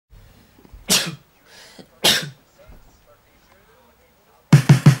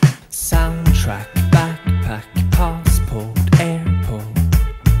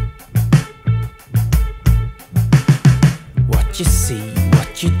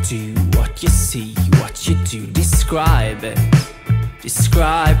do, what you see, what you do. Describe it,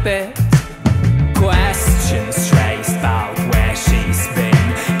 describe it. Questions raised about where she's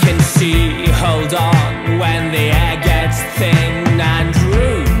been. Can she hold on when the air gets thin? And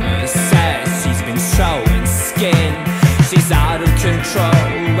rumors says she's been showing skin. She's out of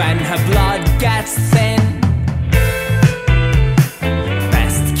control when her blood gets thin.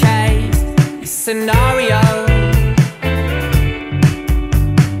 Best case scenario,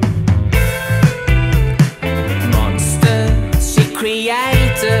 monsters she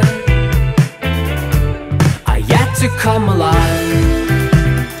created are yet to come alive.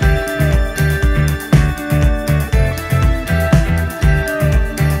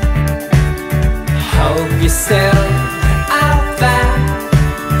 Hope you're still out there.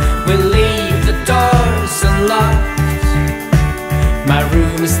 We'll leave the doors unlocked. My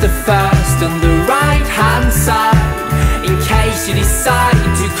room is the first on the right hand side, in case you decide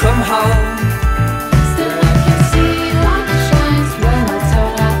to come home. Still I can see light shines when I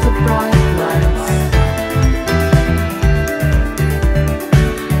turn out the bright lights.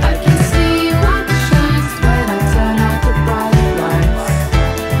 I can see light shines when I turn out the bright lights.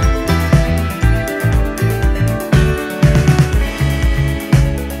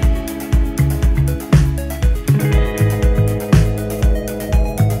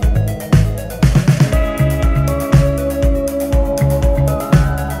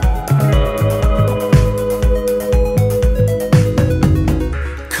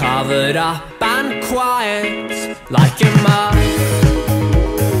 Covered up and quiet like a moth.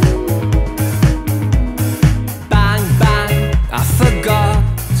 Bang, bang, I forgot.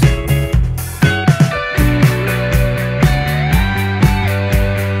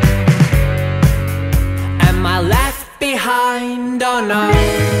 Am I left behind or not?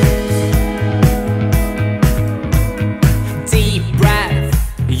 Deep breath,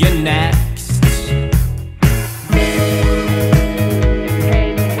 you're next.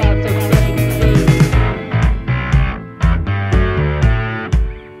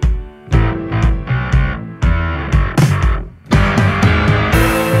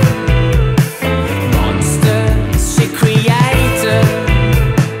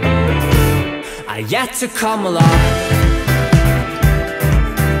 Yet to come alive.